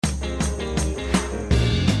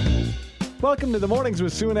Welcome to the Mornings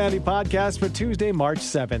with Sue and Andy podcast for Tuesday, March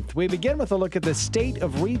 7th. We begin with a look at the state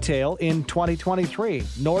of retail in 2023.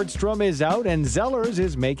 Nordstrom is out and Zellers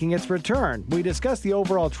is making its return. We discuss the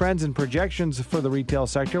overall trends and projections for the retail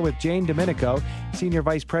sector with Jane Domenico, Senior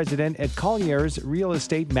Vice President at Colliers Real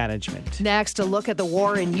Estate Management. Next, a look at the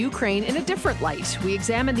war in Ukraine in a different light. We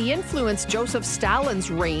examine the influence Joseph Stalin's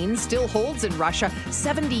reign still holds in Russia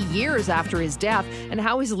 70 years after his death and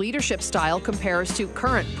how his leadership style compares to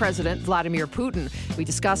current President Vladimir Putin. We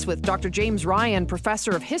discuss with Dr. James Ryan,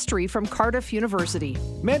 Professor of History from Cardiff University.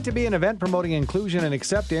 Meant to be an event promoting inclusion and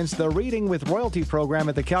acceptance, the Reading with Royalty program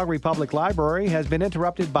at the Calgary Public Library has been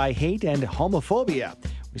interrupted by hate and homophobia.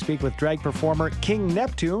 We speak with drag performer King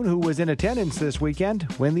Neptune, who was in attendance this weekend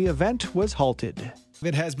when the event was halted.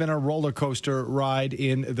 It has been a roller coaster ride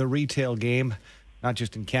in the retail game, not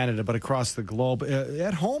just in Canada, but across the globe.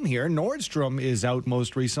 At home here, Nordstrom is out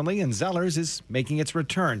most recently, and Zellers is making its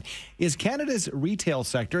return. Is Canada's retail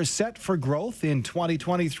sector set for growth in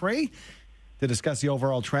 2023? To discuss the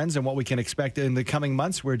overall trends and what we can expect in the coming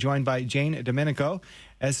months, we're joined by Jane Domenico,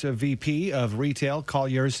 SVP of Retail,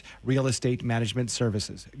 Colliers Real Estate Management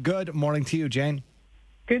Services. Good morning to you, Jane.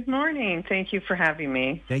 Good morning. Thank you for having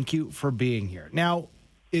me. Thank you for being here. Now,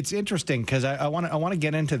 it's interesting because I want to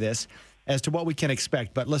get into this as to what we can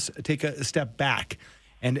expect, but let's take a step back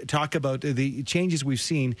and talk about the changes we've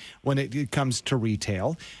seen when it comes to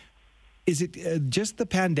retail. Is it just the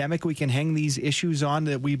pandemic we can hang these issues on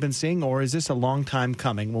that we've been seeing, or is this a long time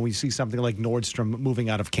coming when we see something like Nordstrom moving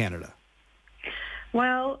out of Canada?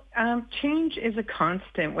 Well, change is a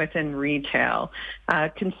constant within retail.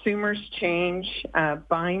 Consumers change,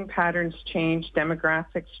 buying patterns change,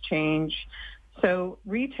 demographics change. So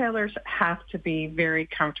retailers have to be very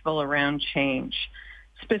comfortable around change.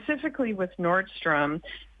 Specifically with Nordstrom,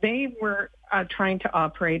 they were trying to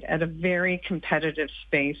operate at a very competitive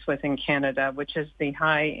space within Canada, which is the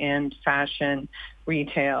high-end fashion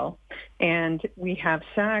retail. And we have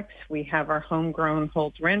Saks, we have our homegrown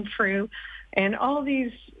Holt Renfrew, and all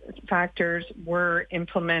these factors were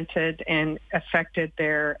implemented and affected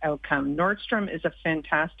their outcome. Nordstrom is a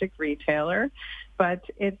fantastic retailer, but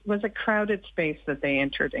it was a crowded space that they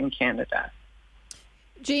entered in Canada.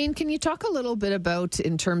 Jane, can you talk a little bit about,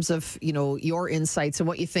 in terms of, your insights and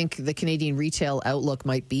what you think the Canadian retail outlook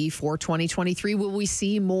might be for 2023? Will we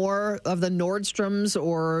see more of the Nordstroms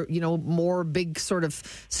or, more big sort of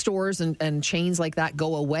stores and chains like that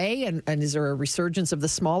go away? And is there a resurgence of the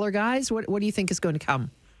smaller guys? What do you think is going to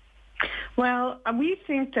come? Well, we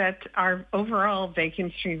think that our overall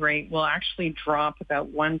vacancy rate will actually drop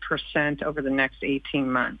about 1% over the next 18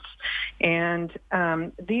 months. And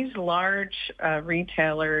these large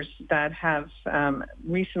retailers that have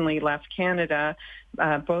recently left Canada,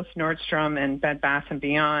 both Nordstrom and Bed Bath &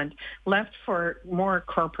 Beyond, left for more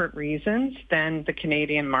corporate reasons than the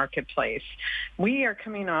Canadian marketplace. We are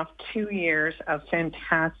coming off 2 years of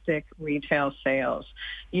fantastic retail sales.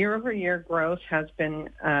 Year-over-year growth has been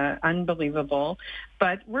unbelievable,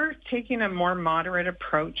 but we're taking a more moderate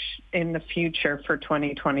approach in the future for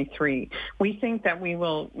 2023. We think that we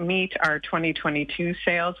will meet our 2022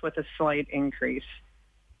 sales with a slight increase.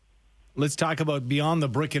 Let's talk about beyond the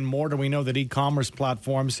brick and mortar. We know that e-commerce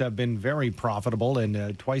platforms have been very profitable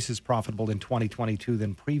and twice as profitable in 2022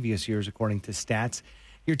 than previous years, according to stats.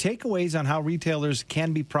 Your takeaways on how retailers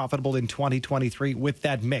can be profitable in 2023 with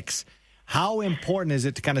that mix. How important is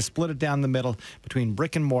it to kind of split it down the middle between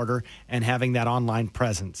brick and mortar and having that online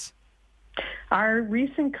presence? Our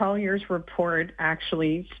recent Colliers report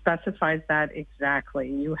actually specifies that exactly.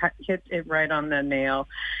 You hit it right on the nail.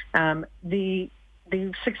 The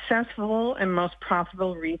successful and most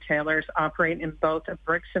profitable retailers operate in both a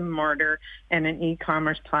bricks and mortar and an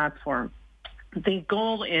e-commerce platform. The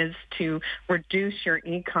goal is to reduce your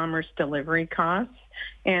e-commerce delivery costs,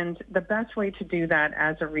 and the best way to do that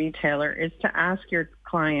as a retailer is to ask your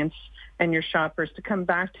clients and your shoppers to come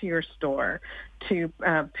back to your store to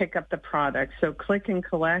pick up the product. So click and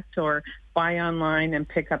collect or buy online and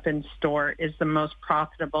pick up in store is the most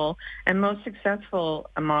profitable and most successful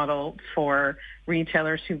model for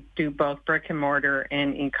retailers who do both brick and mortar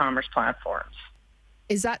and e-commerce platforms.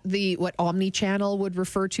 Is that what omni-channel would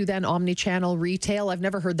refer to then, omni-channel retail? I've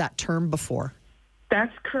never heard that term before.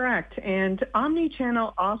 That's correct. And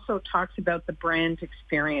omnichannel also talks about the brand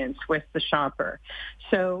experience with the shopper.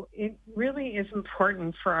 So it really is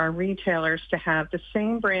important for our retailers to have the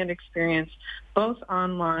same brand experience both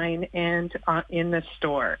online and in the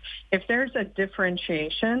store. If there's a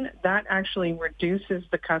differentiation, that actually reduces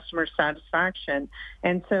the customer satisfaction.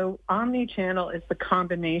 And so omnichannel is the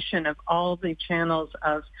combination of all the channels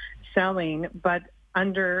of selling, but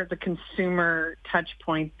under the consumer touch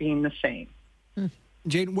point being the same.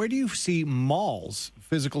 Jane, where do you see malls,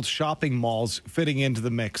 physical shopping malls, fitting into the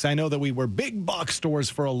mix? I know that we were big box stores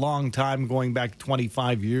for a long time, going back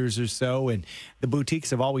 25 years or so, and the boutiques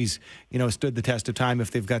have always, stood the test of time if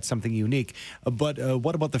they've got something unique. But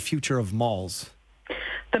what about the future of malls?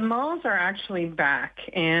 The malls are actually back,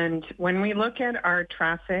 and when we look at our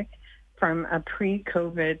traffic from a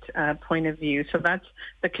pre-COVID point of view, so that's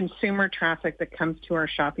the consumer traffic that comes to our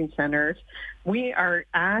shopping centers, we are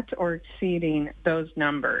at or exceeding those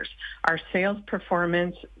numbers. Our sales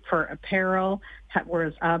performance for apparel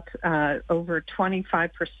was up over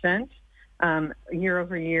 25% year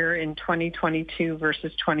over year in 2022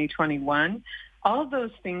 versus 2021. All of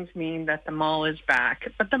those things mean that the mall is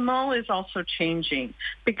back, but the mall is also changing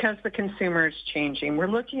because the consumer is changing. We're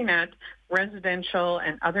looking at residential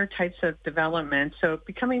and other types of development, so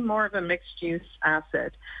becoming more of a mixed-use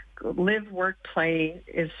asset. Live, work, play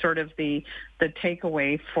is sort of the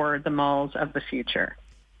takeaway for the malls of the future.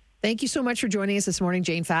 Thank you so much for joining us this morning,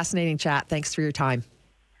 Jane. Fascinating chat. Thanks for your time.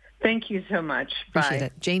 Thank you so much. Appreciate Bye.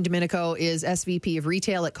 it. Jane Domenico is SVP of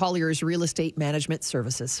Retail at Colliers Real Estate Management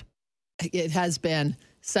Services. It has been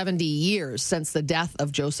 70 years since the death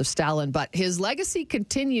of Joseph Stalin, but his legacy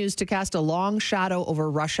continues to cast a long shadow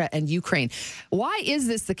over Russia and Ukraine. Why is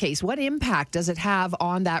this the case? What impact does it have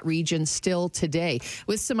on that region still today?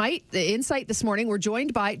 With some insight this morning, we're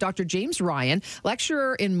joined by Dr. James Ryan,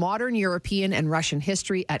 lecturer in modern European and Russian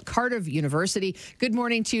history at Cardiff University. Good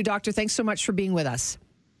morning to you, Doctor. Thanks so much for being with us.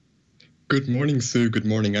 Good morning, Sue. Good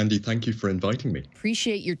morning, Andy. Thank you for inviting me.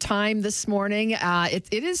 Appreciate your time this morning. It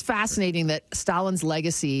is fascinating that Stalin's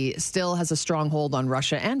legacy still has a strong hold on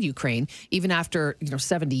Russia and Ukraine, even after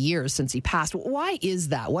 70 years since he passed. Why is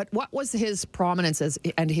that? What was his prominence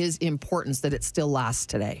and his importance that it still lasts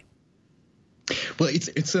today? Well, it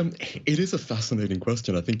is a fascinating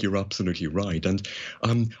question. I think you're absolutely right, and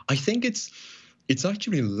I think it's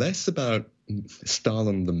actually less about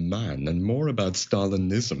Stalin the man and more about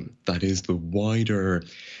Stalinism. That is the wider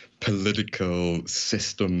political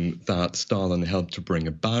system that Stalin helped to bring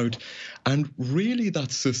about. And really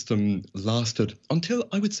that system lasted until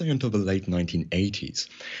the late 1980s.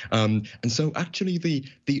 And so actually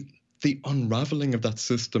the unraveling of that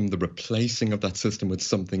system, the replacing of that system with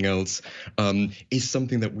something else, is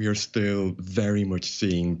something that we are still very much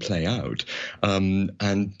seeing play out.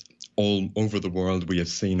 And all over the world, we have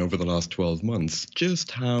seen over the last 12 months just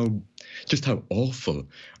how awful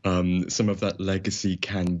some of that legacy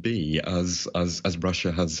can be as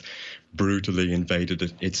Russia has brutally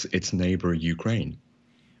invaded its neighbor Ukraine.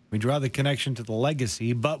 We draw the connection to the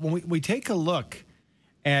legacy, but when we take a look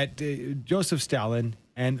at Joseph Stalin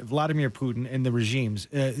and Vladimir Putin and the regimes,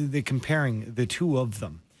 comparing the two of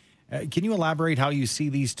them, can you elaborate how you see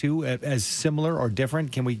these two as similar or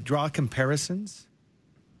different? Can we draw comparisons?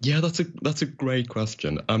 Yeah, that's a great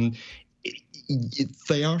question.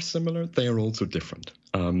 They are similar. They are also different.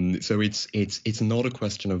 So it's not a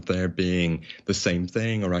question of there being the same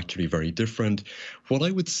thing or actually very different. What I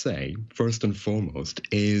would say first and foremost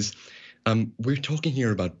is we're talking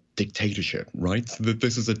here about dictatorship, right? That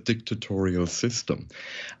this is a dictatorial system,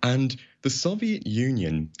 and the Soviet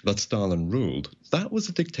Union that Stalin ruled, that was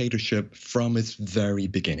a dictatorship from its very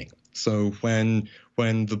beginning. So when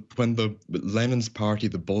the Lenin's party,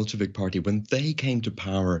 the Bolshevik party, when they came to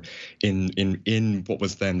power in what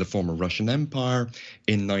was then the former Russian Empire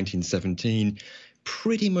in 1917,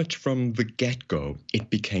 pretty much from the get-go, it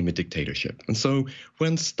became a dictatorship. And so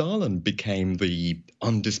when Stalin became the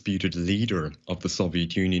undisputed leader of the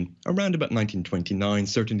Soviet Union around about 1929,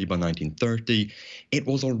 certainly by 1930, it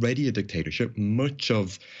was already a dictatorship. Much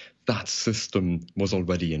of that system was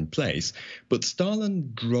already in place, but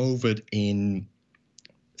Stalin drove it in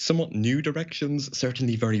somewhat new directions,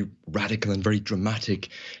 certainly very radical and very dramatic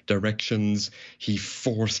directions. He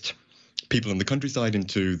forced people in the countryside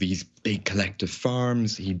into these big collective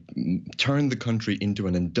farms. He turned the country into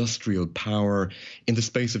an industrial power in the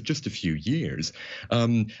space of just a few years.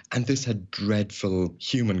 And this had dreadful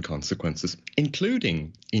human consequences,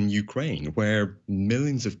 including in Ukraine, where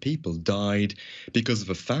millions of people died because of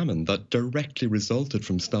a famine that directly resulted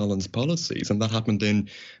from Stalin's policies. And that happened in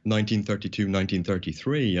 1932,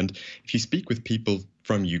 1933. And if you speak with people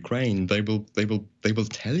from Ukraine, they will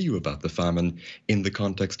tell you about the famine in the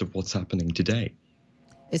context of what's happening today.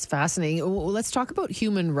 It's fascinating. Well, let's talk about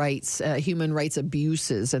human rights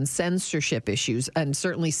abuses and censorship issues, and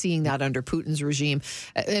certainly seeing that under Putin's regime,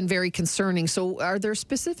 and very concerning. So are there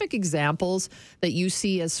specific examples that you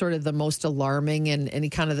see as sort of the most alarming and any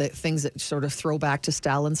kind of the things that sort of throw back to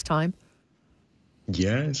Stalin's time?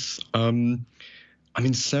 Yes. I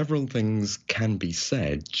mean, several things can be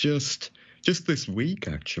said. Just this week,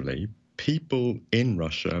 actually, people in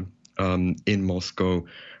Russia, in Moscow,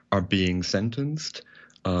 are being sentenced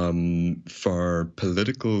for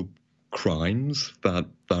political crimes that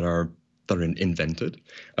are invented.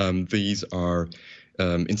 These are,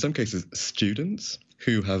 in some cases, students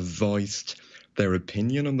who have voiced their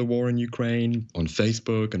opinion on the war in Ukraine on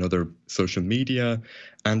Facebook and other social media,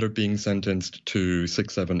 and are being sentenced to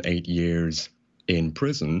 6, 7, 8 years in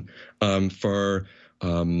prison for,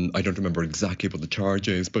 I don't remember exactly what the charge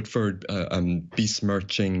is, but for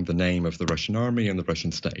besmirching the name of the Russian army and the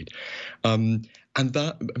Russian state. And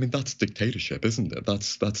that, I mean, that's dictatorship, isn't it?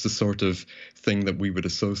 That's the sort of thing that we would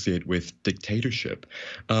associate with dictatorship.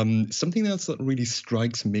 Something else that really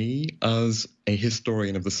strikes me as a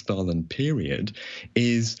historian of the Stalin period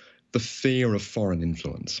is the fear of foreign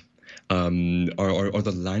influence. Or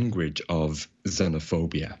the language of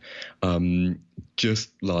xenophobia. Just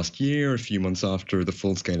last year, a few months after the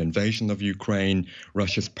full-scale invasion of Ukraine,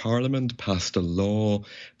 Russia's parliament passed a law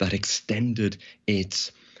that extended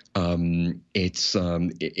its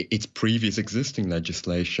previous existing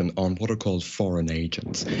legislation on what are called foreign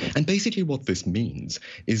agents. And basically what this means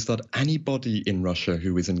is that anybody in Russia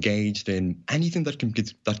who is engaged in anything that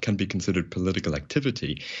can be considered political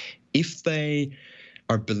activity, if they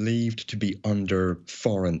are believed to be under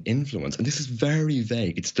foreign influence. And this is very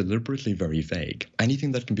vague. It's deliberately very vague.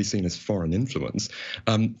 Anything that can be seen as foreign influence,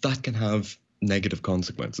 that can have negative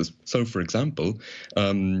consequences. So, for example,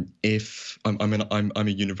 if I'm a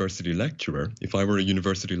university lecturer, if I were a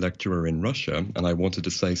university lecturer in Russia and I wanted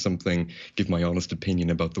to say something, give my honest opinion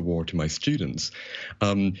about the war to my students,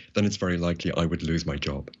 then it's very likely I would lose my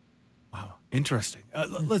job. Wow, interesting.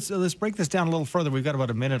 Let's break this down a little further. We've got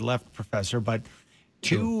about a minute left, Professor, but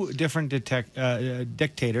two different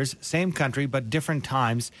dictators, same country, but different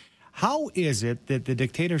times. How is it that the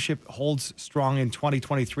dictatorship holds strong in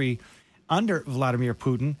 2023 under Vladimir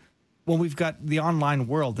Putin when we've got the online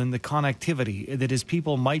world and the connectivity that his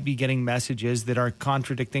people might be getting messages that are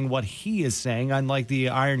contradicting what he is saying, unlike the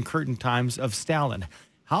Iron Curtain times of Stalin?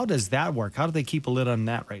 How does that work? How do they keep a lid on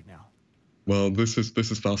that right now? Well, this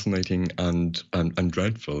is fascinating and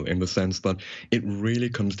dreadful in the sense that it really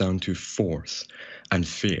comes down to force and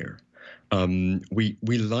fear. We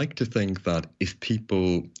like to think that if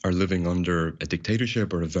people are living under a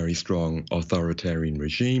dictatorship or a very strong authoritarian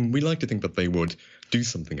regime, we like to think that they would do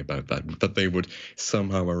something about that they would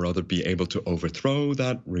somehow or other be able to overthrow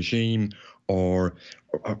that regime or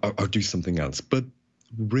do something else. But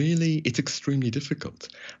really, it's extremely difficult.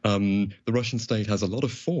 The Russian state has a lot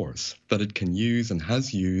of force that it can use and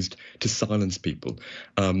has used to silence people.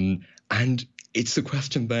 And it's a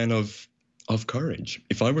question then of courage.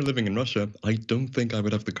 If I were living in Russia, I don't think I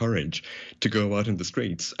would have the courage to go out in the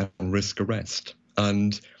streets and risk arrest.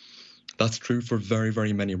 And that's true for very,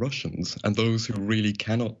 very many Russians. And those who really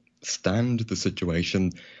cannot stand the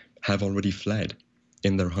situation have already fled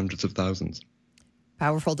in their hundreds of thousands.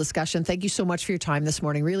 Powerful discussion. Thank you so much for your time this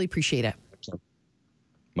morning. Really appreciate it.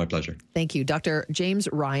 My pleasure. Thank you. Dr. James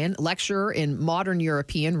Ryan, lecturer in modern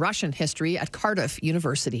European Russian history at Cardiff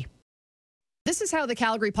University. This is how the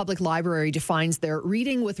Calgary Public Library defines their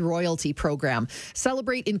Reading with Royalty program.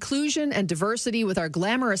 Celebrate inclusion and diversity with our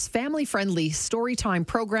glamorous, family-friendly storytime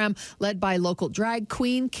program led by local drag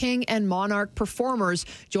queen, king, and monarch performers.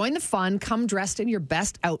 Join the fun. Come dressed in your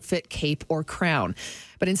best outfit, cape, or crown.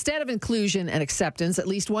 But instead of inclusion and acceptance, at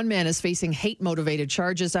least one man is facing hate-motivated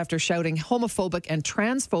charges after shouting homophobic and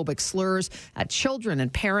transphobic slurs at children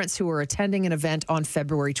and parents who were attending an event on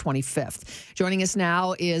February 25th. Joining us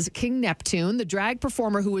now is King Neptune, the drag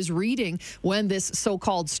performer who was reading when this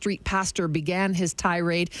so-called street pastor began his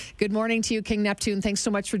tirade. Good morning to you, King Neptune. Thanks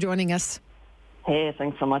so much for joining us. Hey,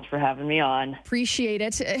 thanks so much for having me on. Appreciate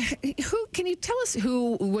it. Who can you tell us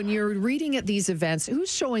who, when you're reading at these events,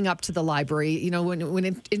 who's showing up to the library? You know,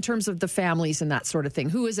 when in terms of the families and that sort of thing,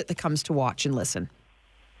 who is it that comes to watch and listen?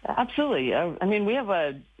 Absolutely. I mean, we have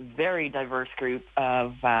a very diverse group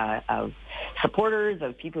of supporters,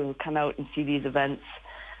 of people who come out and see these events.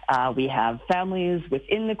 We have families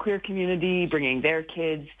within the queer community bringing their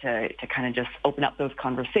kids to kind of just open up those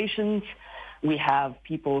conversations. We have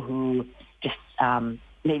people who just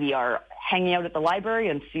maybe are hanging out at the library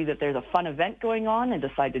and see that there's a fun event going on and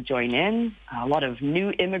decide to join in. A lot of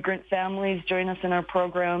new immigrant families join us in our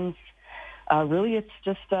programs. Really, it's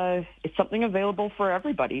just it's something available for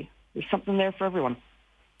everybody. There's something there for everyone.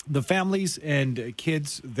 The families and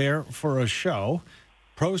kids there for a show.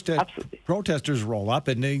 Protesters roll up,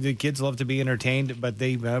 and the kids love to be entertained, but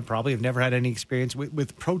they probably have never had any experience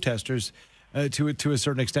with protesters to a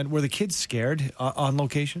certain extent. Were the kids scared on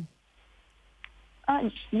location?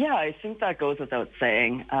 Yeah, I think that goes without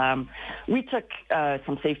saying. We took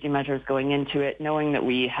some safety measures going into it, knowing that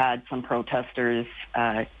we had some protesters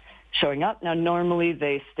showing up. Now, normally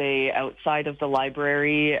they stay outside of the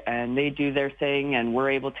library and they do their thing, and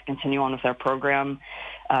we're able to continue on with our program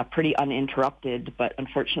pretty uninterrupted. But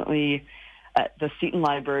unfortunately, at the Seton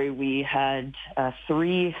Library, we had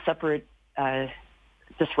 3 separate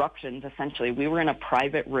disruptions, essentially. We were in a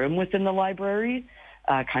private room within the library,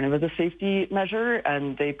 kind of as a safety measure,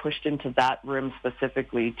 and they pushed into that room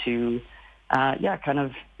specifically to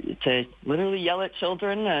to literally yell at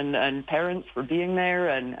children and parents for being there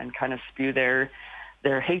and kind of spew their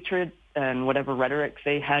hatred and whatever rhetoric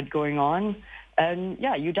they had going on. And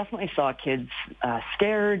yeah, you definitely saw kids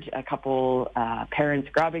scared, a couple parents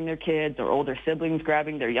grabbing their kids or older siblings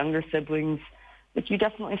grabbing their younger siblings. But you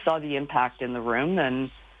definitely saw the impact in the room,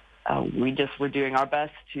 and we just were doing our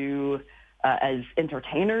best to, as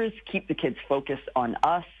entertainers, keep the kids focused on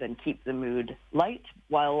us and keep the mood light,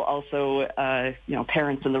 while also,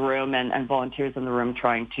 parents in the room and volunteers in the room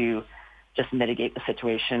trying to just mitigate the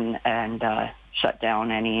situation and shut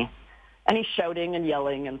down any shouting and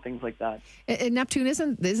yelling and things like that. And Neptune,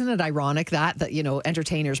 isn't it ironic that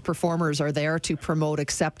entertainers, performers are there to promote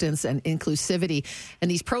acceptance and inclusivity, and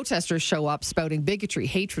these protesters show up spouting bigotry,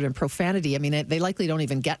 hatred, and profanity? I mean, they likely don't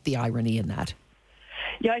even get the irony in that.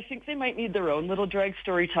 Yeah, I think they might need their own little drag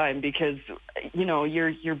story time because,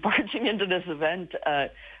 you're barging into this event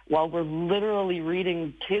while we're literally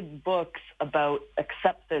reading kids' books about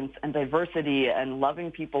acceptance and diversity and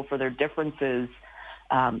loving people for their differences,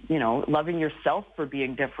 loving yourself for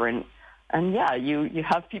being different. And yeah, you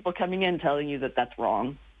have people coming in telling you that that's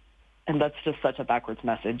wrong. And that's just such a backwards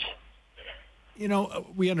message.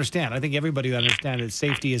 We understand. I think everybody understands that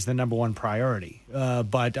safety is the number one priority.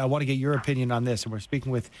 But I want to get your opinion on this. And we're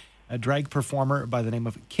speaking with a drag performer by the name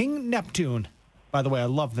of King Neptune. By the way, I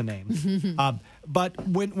love the name. But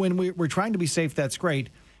when we're trying to be safe, that's great.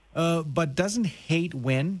 But doesn't hate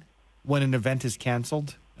win when an event is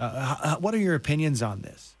canceled? What are your opinions on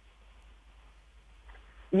this?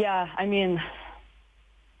 Yeah, I mean,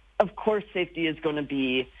 of course, safety is going to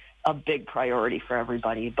be a big priority for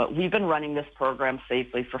everybody, but we've been running this program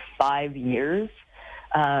safely for 5 years,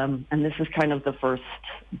 and this is kind of the first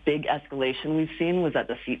big escalation we've seen was at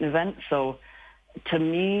the Seton event. So to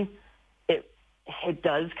me, it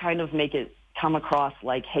does kind of make it come across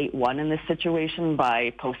like hate won in this situation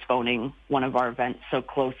by postponing one of our events so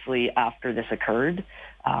closely after this occurred.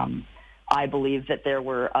 I believe that there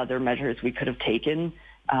were other measures we could have taken,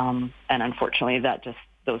 and unfortunately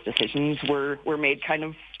those decisions were made kind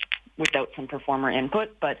of without some performer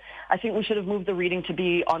input. But I think we should have moved the reading to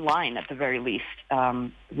be online at the very least.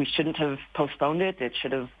 We shouldn't have postponed it. It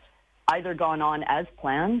should have either gone on as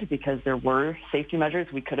planned because there were safety measures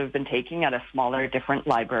we could have been taking at a smaller, different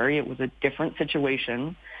library. It was a different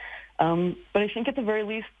situation. But I think at the very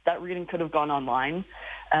least that reading could have gone online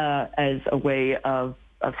as a way of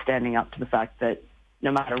standing up to the fact that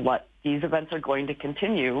no matter what, these events are going to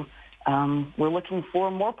continue. We're looking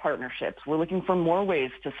for more partnerships. We're looking for more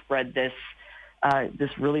ways to spread this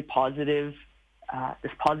really positive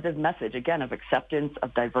message, again, of acceptance,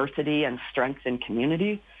 of diversity, and strength in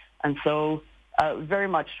community. And so very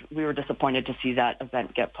much we were disappointed to see that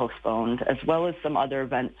event get postponed, as well as some other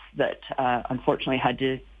events that unfortunately had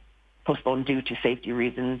to postpone due to safety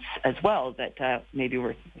reasons as well that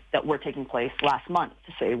were taking place last month,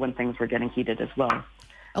 to say, when things were getting heated as well.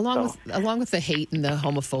 Along with the hate and the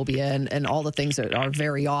homophobia and all the things that are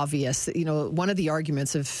very obvious, one of the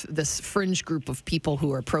arguments of this fringe group of people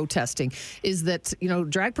who are protesting is that,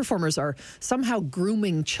 drag performers are somehow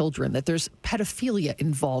grooming children, that there's pedophilia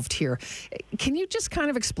involved here. Can you just kind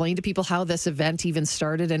of explain to people how this event even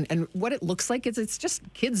started and what it looks like? It's just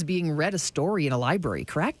kids being read a story in a library,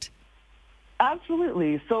 correct?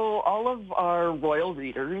 Absolutely. So all of our Royal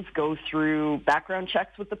readers go through background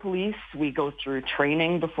checks with the police. We go through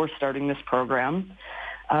training before starting this program.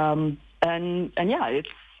 And yeah,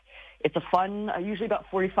 it's a fun, usually about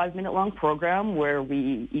 45-minute long program where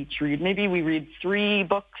we each read, maybe we read 3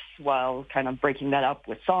 books while kind of breaking that up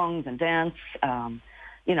with songs and dance.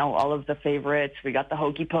 All of the favorites. We got the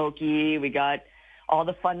hokey pokey. We got all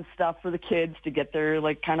the fun stuff for the kids to get their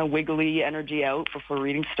kind of wiggly energy out before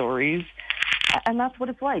reading stories. And that's what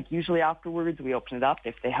it's like. Usually afterwards, we open it up.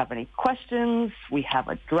 If they have any questions, we have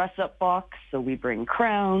a dress-up box. So we bring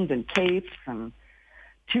crowns and capes and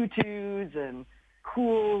tutus and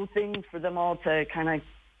cool things for them all to kind of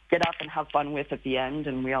get up and have fun with at the end.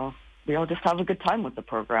 And we all just have a good time with the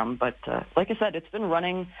program. But like I said, it's been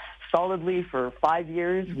running solidly for 5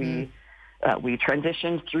 years. Mm-hmm. We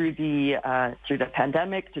transitioned through the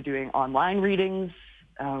pandemic to doing online readings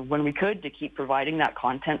when we could, to keep providing that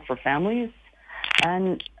content for families.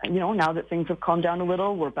 And, now that things have calmed down a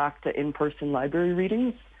little, we're back to in-person library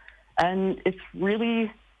readings. And it's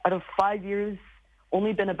really, out of 5 years,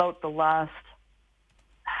 only been about the last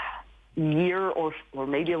year or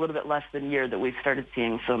maybe a little bit less than a year that we've started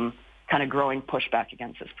seeing some kind of growing pushback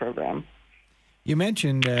against this program. You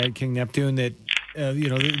mentioned, King Neptune, that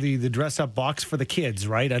the dress-up box for the kids,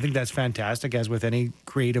 right? I think that's fantastic, as with any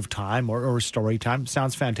creative time or story time.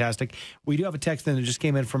 Sounds fantastic. We do have a text that just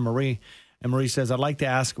came in from Marie, and Marie says, I'd like to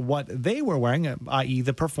ask what they were wearing, i.e.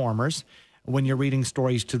 the performers, when you're reading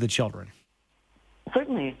stories to the children.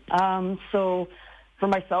 Certainly. So for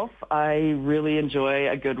myself, I really enjoy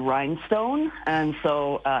a good rhinestone. And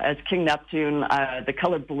so as King Neptune, the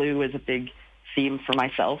color blue is a big theme for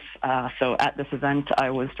myself. So at this event, I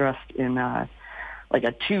was dressed in like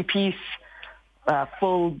a two-piece,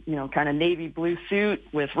 full, kind of navy blue suit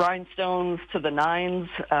with rhinestones to the nines.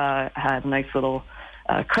 Had a nice little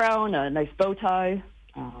crown, a nice bow tie.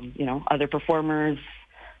 Other performers,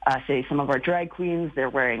 say some of our drag queens, they're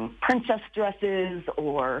wearing princess dresses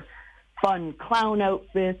or fun clown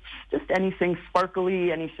outfits, just anything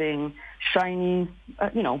sparkly, anything shiny.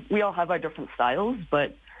 We all have our different styles,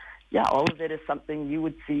 but yeah, all of it is something you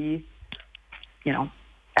would see,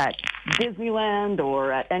 at Disneyland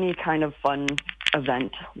or at any kind of fun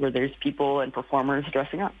event where there's people and performers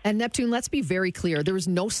dressing up. And Neptune, let's be very clear. There is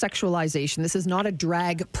no sexualization. This is not a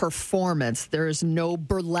drag performance. There is no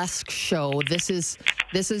burlesque show. This is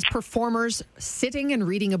performers sitting and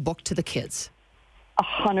reading a book to the kids.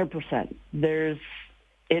 100%.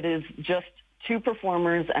 It is just two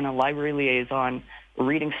performers and a library liaison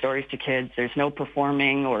reading stories to kids. There's no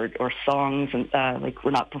performing or songs, and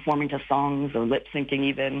we're not performing to songs or lip syncing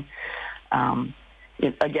even.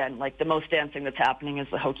 Again, the most dancing that's happening is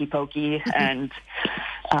the hokey pokey, and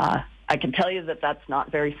I can tell you that that's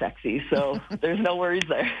not very sexy, so there's no worries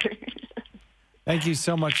there. Thank you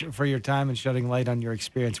so much for your time and shedding light on your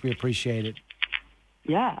experience. We appreciate it.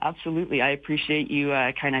 Yeah, absolutely. I appreciate you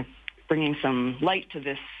kind of bringing some light to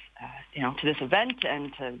this, to this event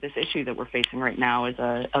and to this issue that we're facing right now as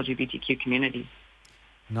a LGBTQ community.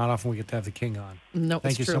 Not often we get to have the King on. No,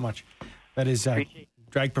 Thank you so much. That is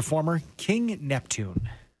drag performer King Neptune.